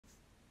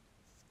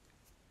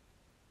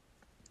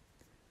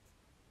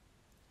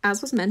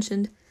As was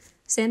mentioned,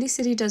 Sandy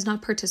City does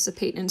not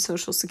participate in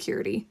Social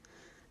Security.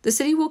 The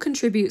city will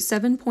contribute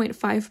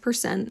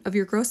 7.5% of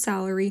your gross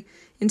salary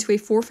into a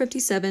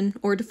 457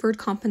 or deferred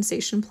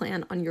compensation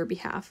plan on your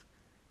behalf.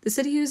 The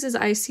city uses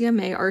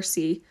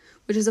ICMA-RC,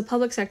 which is a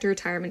public sector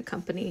retirement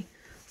company,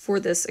 for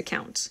this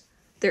account.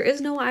 There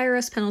is no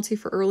IRS penalty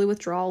for early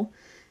withdrawal,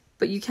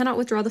 but you cannot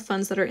withdraw the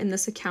funds that are in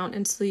this account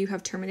until you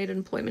have terminated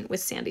employment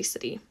with Sandy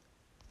City.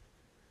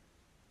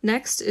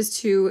 Next is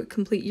to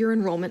complete your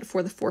enrollment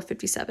for the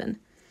 457.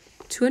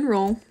 To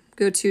enroll,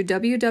 go to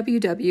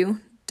www.icmarc.org.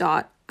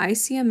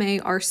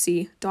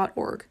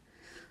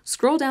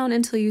 Scroll down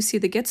until you see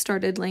the Get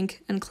Started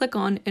link and click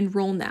on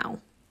Enroll Now.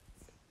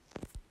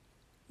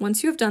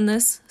 Once you have done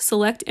this,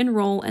 select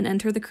Enroll and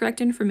enter the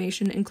correct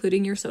information,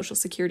 including your Social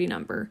Security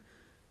number.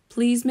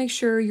 Please make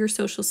sure your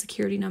Social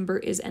Security number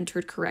is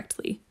entered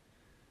correctly.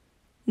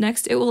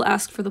 Next, it will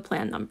ask for the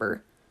plan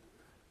number.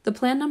 The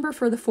plan number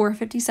for the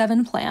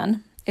 457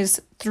 plan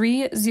is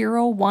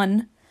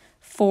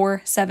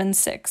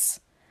 301476.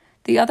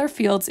 The other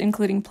fields,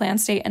 including plan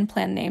state and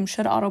plan name,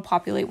 should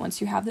auto-populate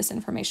once you have this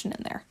information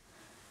in there.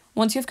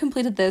 Once you have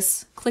completed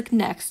this, click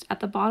Next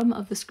at the bottom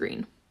of the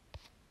screen.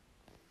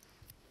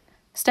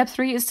 Step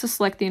 3 is to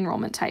select the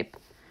enrollment type.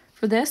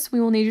 For this, we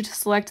will need you to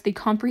select the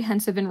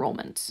Comprehensive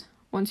Enrollment.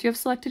 Once you have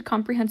selected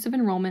Comprehensive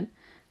Enrollment,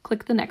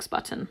 click the Next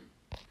button.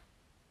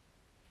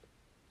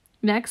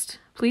 Next,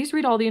 please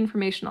read all the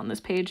information on this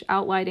page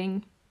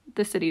outlining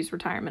the city's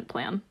retirement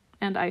plan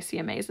and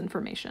ICMA's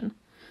information.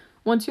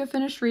 Once you have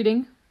finished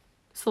reading,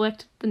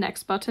 select the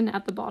Next button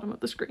at the bottom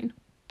of the screen.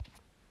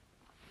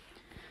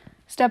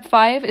 Step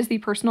 5 is the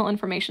Personal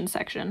Information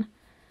section.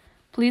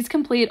 Please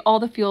complete all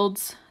the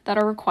fields that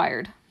are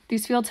required.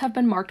 These fields have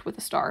been marked with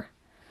a star.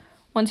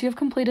 Once you have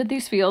completed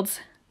these fields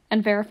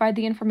and verified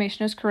the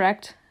information is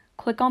correct,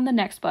 click on the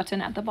Next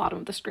button at the bottom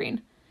of the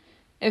screen.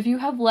 If you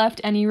have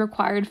left any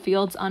required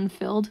fields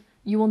unfilled,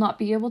 you will not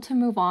be able to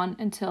move on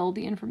until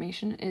the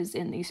information is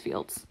in these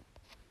fields.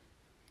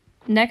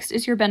 Next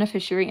is your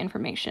beneficiary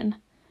information.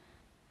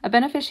 A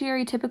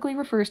beneficiary typically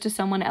refers to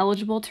someone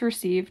eligible to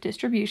receive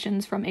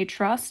distributions from a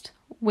trust,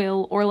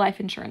 will, or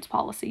life insurance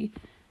policy.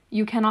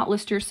 You cannot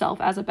list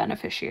yourself as a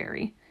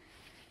beneficiary.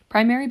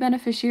 Primary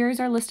beneficiaries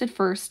are listed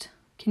first.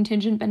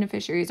 Contingent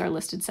beneficiaries are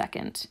listed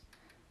second.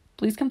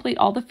 Please complete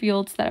all the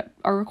fields that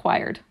are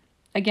required.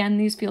 Again,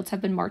 these fields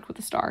have been marked with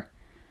a star.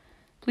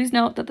 Please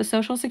note that the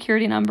Social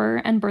Security number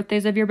and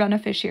birthdays of your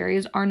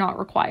beneficiaries are not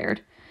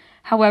required.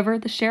 However,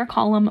 the share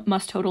column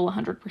must total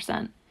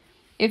 100%.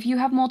 If you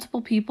have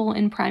multiple people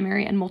in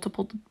primary and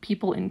multiple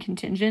people in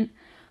contingent,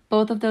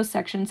 both of those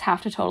sections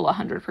have to total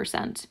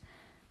 100%.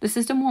 The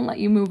system won't let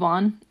you move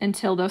on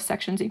until those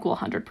sections equal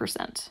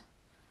 100%.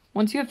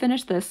 Once you have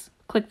finished this,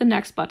 click the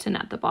Next button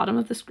at the bottom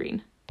of the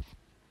screen.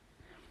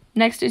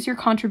 Next is your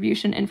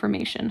contribution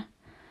information.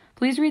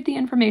 Please read the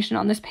information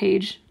on this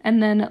page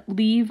and then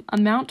leave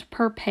amount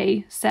per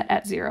pay set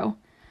at 0.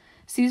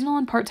 Seasonal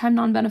and part-time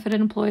non-benefited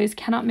employees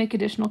cannot make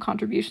additional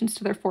contributions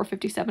to their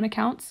 457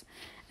 accounts,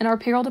 and our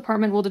payroll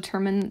department will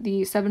determine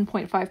the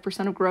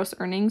 7.5% of gross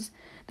earnings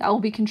that will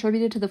be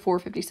contributed to the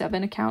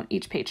 457 account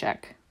each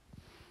paycheck.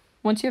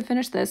 Once you have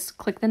finished this,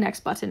 click the Next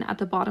button at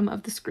the bottom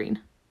of the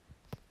screen.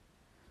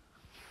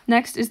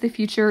 Next is the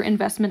future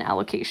investment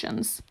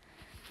allocations.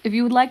 If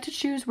you would like to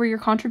choose where your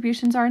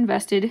contributions are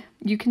invested,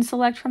 you can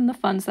select from the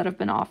funds that have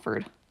been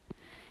offered.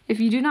 If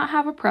you do not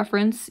have a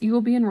preference, you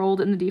will be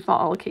enrolled in the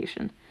default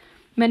allocation.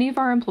 Many of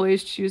our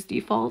employees choose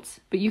defaults,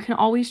 but you can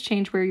always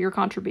change where your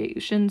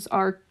contributions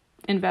are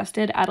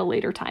invested at a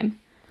later time.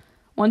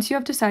 Once you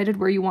have decided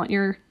where you want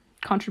your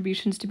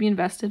contributions to be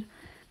invested,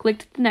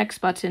 click the Next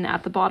button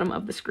at the bottom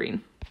of the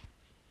screen.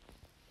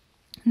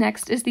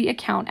 Next is the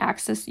Account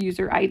Access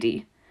User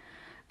ID.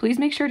 Please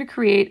make sure to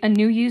create a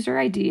new user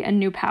ID and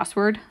new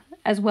password,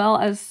 as well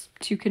as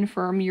to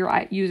confirm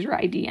your user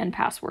ID and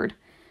password.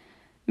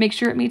 Make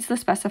sure it meets the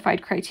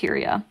specified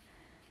criteria.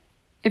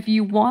 If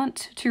you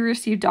want to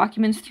receive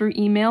documents through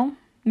email,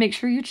 make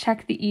sure you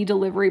check the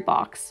e-delivery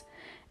box.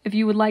 If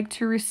you would like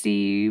to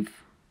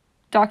receive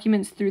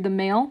documents through the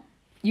mail,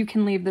 you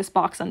can leave this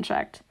box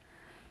unchecked.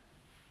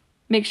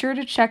 Make sure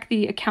to check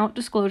the account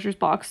disclosures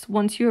box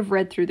once you have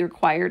read through the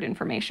required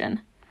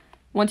information.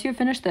 Once you have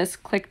finished this,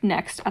 click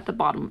Next at the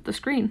bottom of the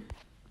screen.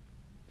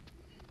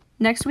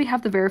 Next, we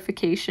have the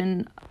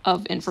verification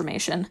of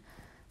information.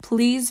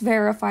 Please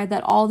verify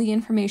that all the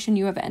information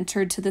you have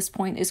entered to this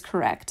point is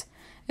correct.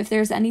 If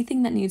there's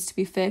anything that needs to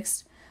be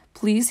fixed,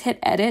 please hit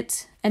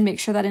Edit and make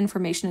sure that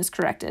information is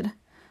corrected.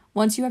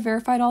 Once you have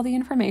verified all the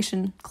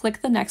information,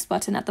 click the Next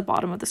button at the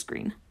bottom of the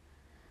screen.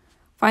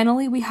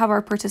 Finally, we have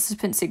our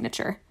participant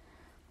signature.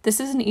 This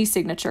is an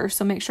e-signature,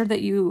 so make sure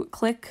that you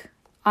click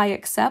I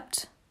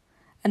accept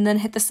and then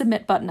hit the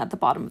Submit button at the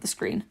bottom of the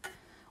screen.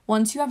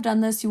 Once you have done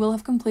this, you will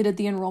have completed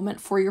the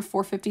enrollment for your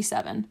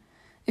 457.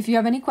 If you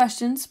have any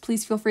questions,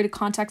 please feel free to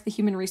contact the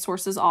Human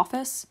Resources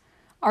Office.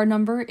 Our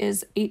number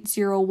is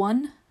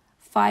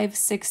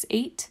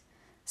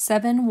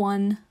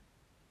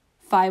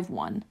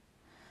 801-568-7151.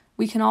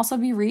 We can also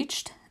be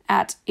reached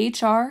at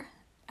hr@icmarc.org.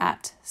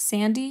 at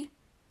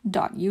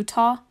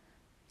sandy.utah,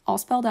 all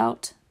spelled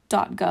out,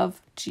 .gov.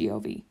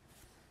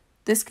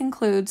 This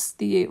concludes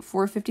the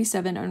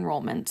 457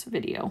 enrollment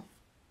video.